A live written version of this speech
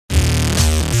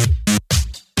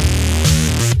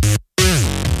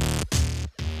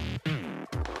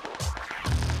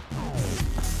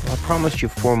promised you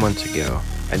 4 months ago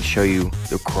I'd show you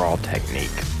the crawl technique.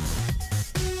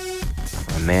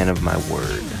 I'm a man of my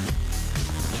word.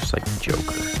 Just like the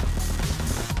Joker.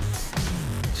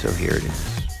 So here it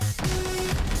is.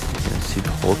 You're gonna see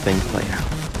the whole thing play out.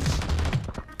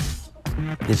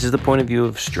 This is the point of view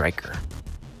of Striker.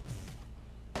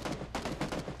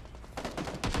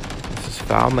 This is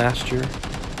Foul Master,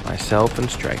 myself,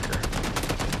 and Striker.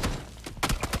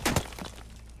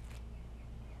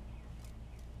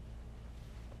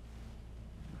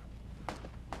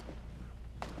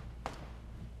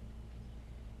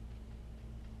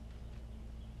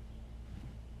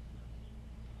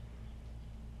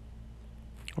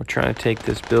 We're trying to take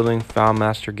this building. Foul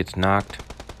Master gets knocked.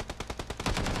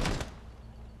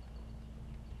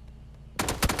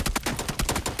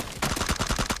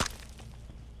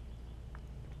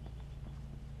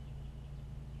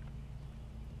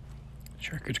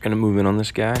 Striker's gonna move in on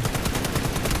this guy.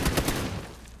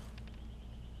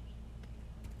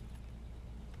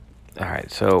 Alright,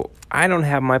 so I don't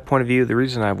have my point of view. The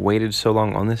reason I've waited so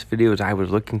long on this video is I was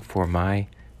looking for my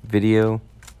video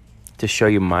to show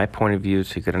you my point of view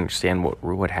so you could understand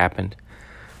what happened,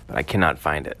 but I cannot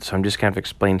find it. So I'm just going to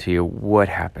explain to you what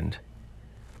happened.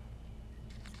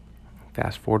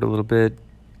 Fast forward a little bit.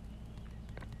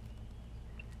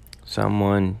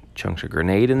 Someone chunks a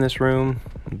grenade in this room,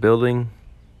 building.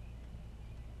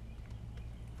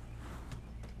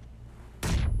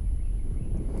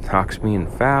 Knocks me in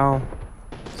Foul.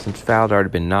 Since Foul had already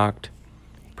been knocked,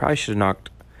 he probably should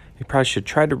have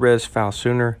tried to res Foul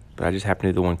sooner, but I just happened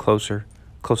to be the one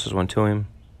closest one to him.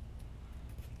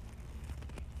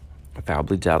 Foul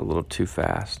bleeds out a little too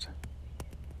fast.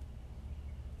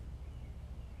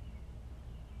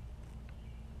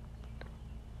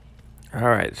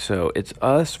 Alright, so it's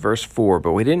us versus 4,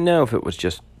 but we didn't know if it was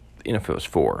just, if it was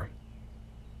 4.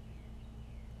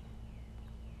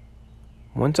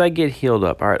 Once I get healed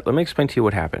up, alright, let me explain to you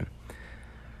what happened.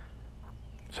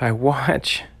 So I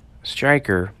watch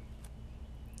Striker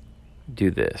do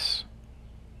this.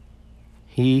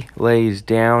 He lays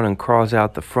down and crawls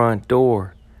out the front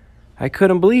door. I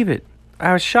couldn't believe it.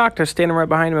 I was shocked. I was standing right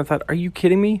behind him. I thought, are you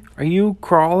kidding me? Are you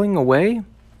crawling away?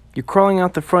 You're crawling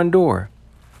out the front door.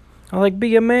 I was like,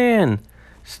 be a man.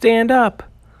 Stand up.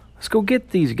 Let's go get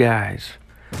these guys.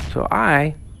 So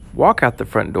I walk out the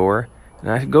front door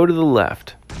and I go to the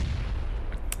left.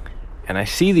 And I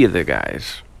see the other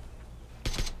guys.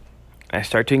 I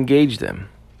start to engage them.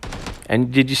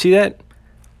 And did you see that?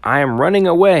 I am running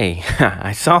away.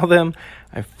 I saw them.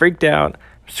 I freaked out.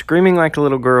 I'm screaming like a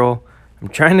little girl. I'm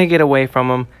trying to get away from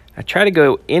them. I try to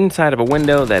go inside of a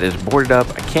window that is boarded up.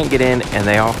 I can't get in, and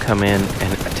they all come in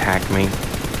and attack me.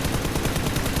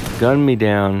 Gun me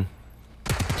down.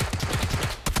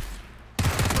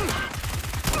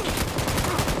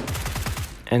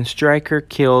 And Striker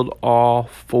killed all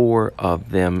 4 of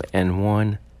them and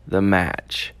won the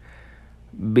match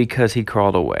because he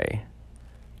crawled away.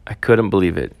 I couldn't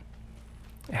believe it.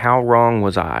 How wrong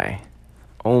was I?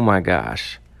 Oh my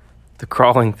gosh. The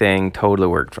crawling thing totally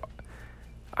worked.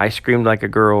 I screamed like a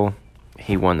girl.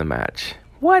 He won the match.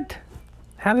 What?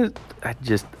 How did... I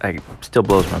still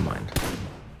blows my mind.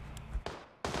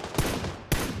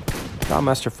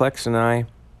 Master Flex and I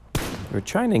were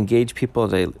trying to engage people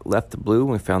as they left the blue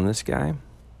when we found this guy.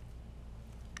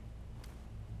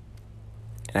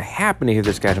 And I happened to hear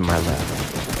this guy to my left.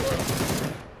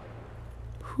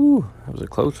 Whew, that was a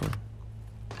close one.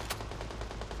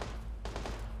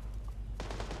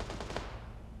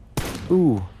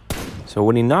 Ooh. So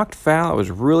when he knocked Foul, I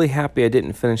was really happy I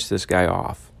didn't finish this guy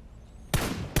off.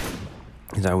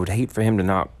 Because I would hate for him to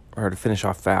knock, or to finish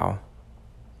off Foul.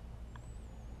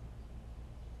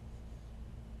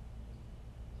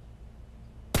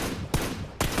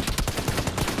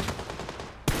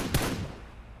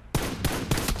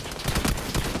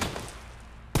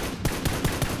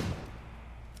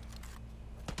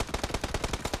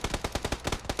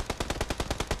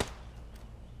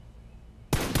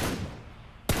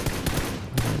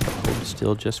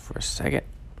 Still just for a second.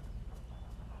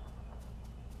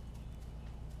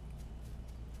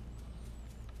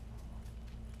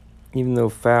 Even though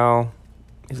Foul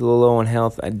is a little low on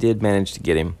health, I did manage to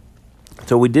get him.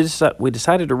 So we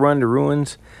decided to run to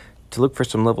Ruins to look for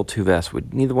some level 2 vests.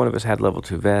 Neither one of us had level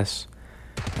 2 vests.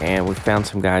 And we found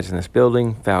some guys in this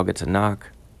building. Foul gets a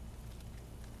knock.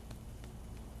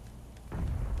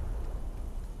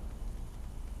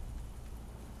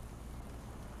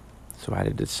 So I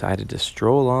decided to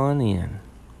stroll on in.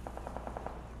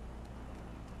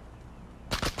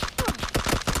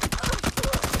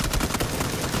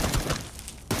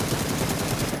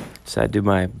 So I do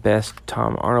my best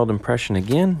Tom Arnold impression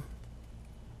again.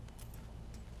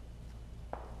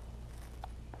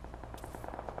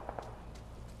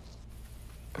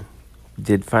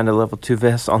 Did find a level 2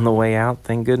 vest on the way out,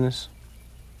 thank goodness.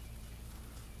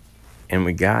 And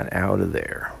we got out of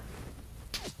there.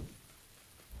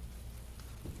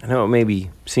 I know it maybe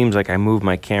seems like I move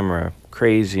my camera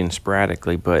crazy and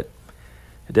sporadically, but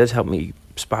it does help me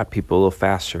spot people a little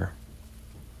faster.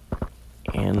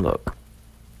 And look,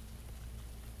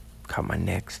 caught my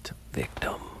next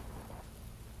victim.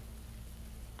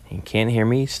 He can't hear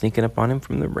me sneaking up on him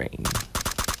from the rain.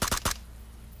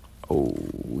 Oh,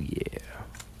 yeah.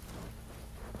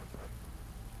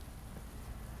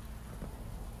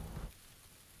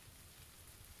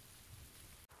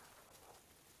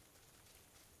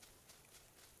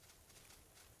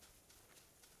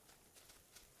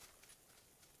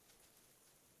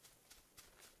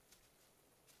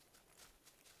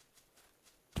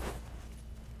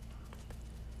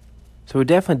 So we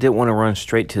definitely didn't want to run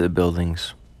straight to the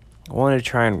buildings. I wanted to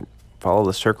try and follow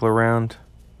the circle around.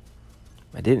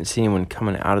 I didn't see anyone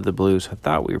coming out of the blue, so I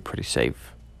thought we were pretty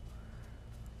safe.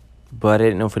 But I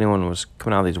didn't know if anyone was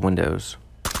coming out of these windows.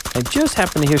 I just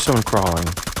happened to hear someone crawling.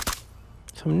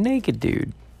 Some naked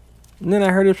dude. And then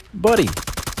I heard his buddy.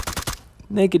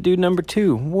 Naked dude number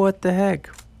 2. What the heck?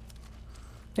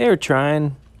 They were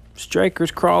trying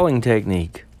Striker's crawling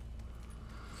technique.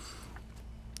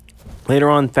 Later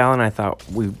on, Fallon and I thought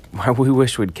we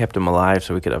wish we'd kept him alive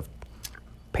so we could have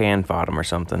pan fought him or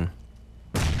something.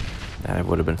 That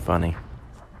would have been funny.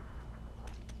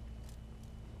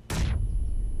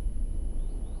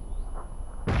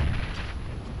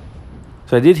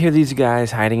 So I did hear these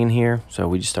guys hiding in here, so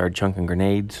we just started chunking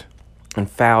grenades. And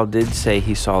Fowl did say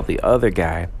he saw the other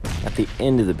guy at the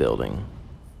end of the building.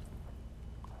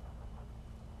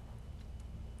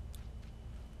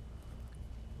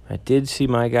 I did see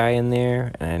my guy in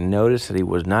there, and I noticed that he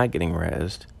was not getting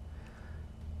rezzed.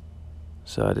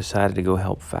 So I decided to go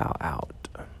help Fowl out.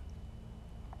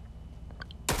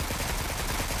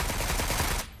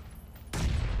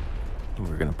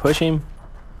 We're going to push him,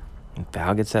 and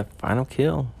Fowl gets that final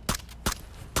kill.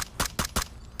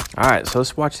 Alright, so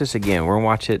let's watch this again. We're going to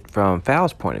watch it from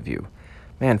Fowl's point of view.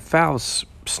 Man, Fowl's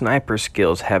sniper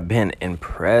skills have been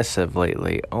impressive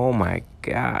lately. Oh my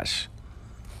gosh.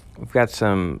 We've got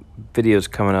some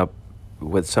videos coming up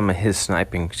with some of his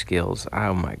sniping skills.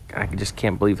 Oh my, I just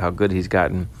can't believe how good he's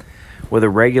gotten with a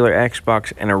regular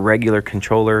Xbox and a regular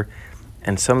controller,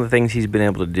 and some of the things he's been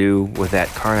able to do with that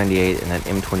Kar 98 and that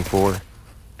M24.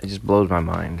 It just blows my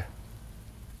mind.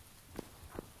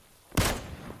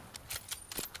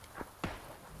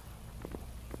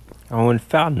 Oh, when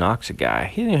Foul knocks a guy,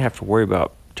 he didn't even have to worry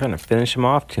about trying to finish him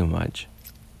off too much.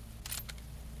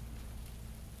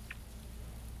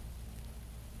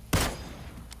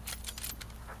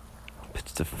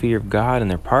 It's the fear of God and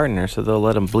their partner, so they'll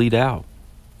let them bleed out.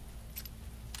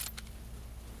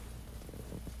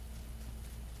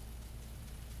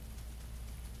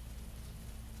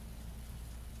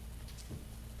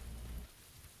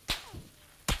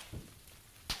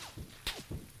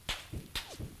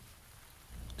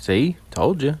 See?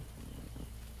 Told you.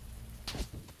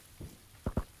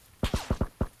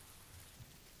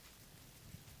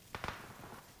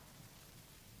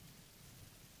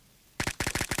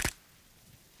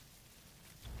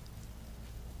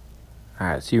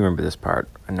 Alright, so you remember this part.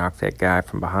 I knocked that guy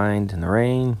from behind in the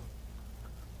rain.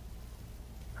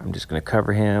 I'm just going to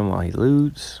cover him while he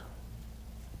loots.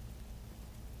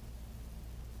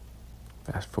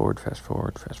 Fast forward, fast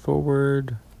forward, fast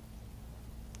forward.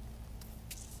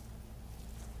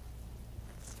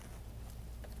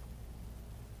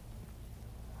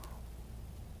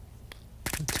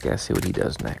 Let's gotta see what he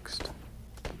does next.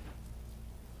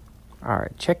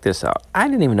 Alright, check this out. I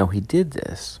didn't even know he did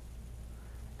this.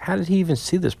 How did he even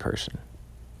see this person?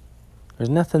 There's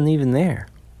nothing even there.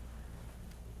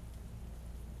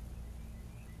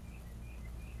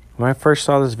 When I first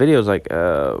saw this video, I was like,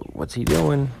 what's he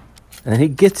doing? And then he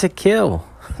gets a kill.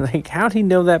 Like, how'd he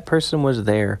know that person was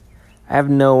there? I have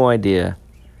no idea.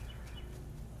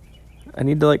 I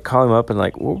need to, like, call him up and,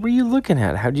 like, what were you looking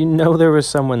at? How'd you know there was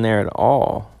someone there at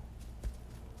all?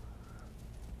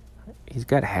 He's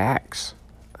got hacks.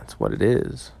 That's what it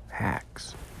is.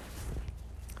 Hacks.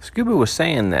 Scuba was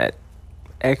saying that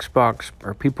Xbox,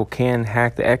 or people can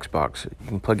hack the Xbox. You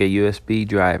can plug a USB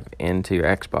drive into your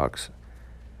Xbox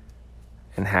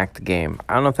and hack the game.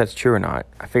 I don't know if that's true or not.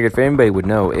 I figured if anybody would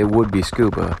know, it would be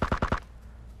Scuba.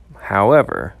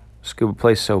 However, Scuba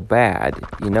plays so bad,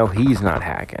 you know he's not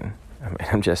hacking. I mean,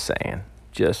 I'm just saying.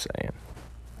 Just saying.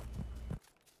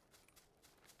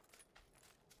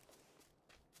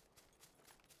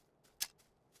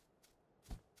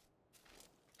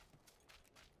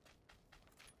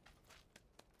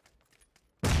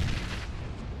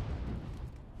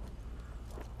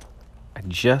 I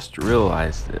just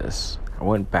realized this. I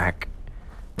went back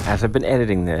as I've been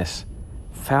editing this.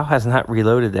 Fal has not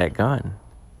reloaded that gun.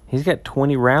 He's got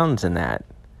 20 rounds in that.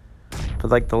 For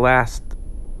like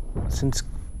since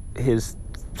his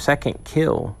second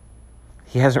kill,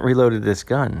 he hasn't reloaded this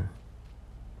gun.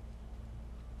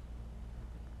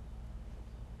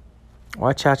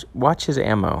 Watch his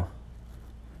ammo.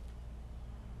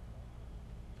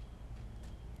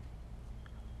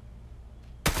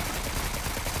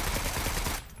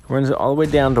 Runs it all the way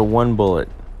down to 1 bullet.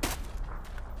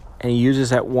 And he uses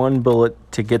that 1 bullet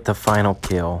to get the final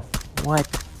kill. What?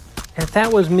 If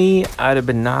that was me, I'd have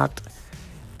been knocked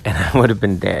and I would have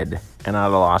been dead and I'd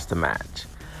have lost the match.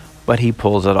 But he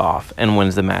pulls it off and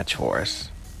wins the match for us.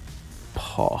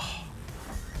 Oh.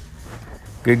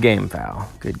 Good game,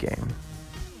 Fal. Good game.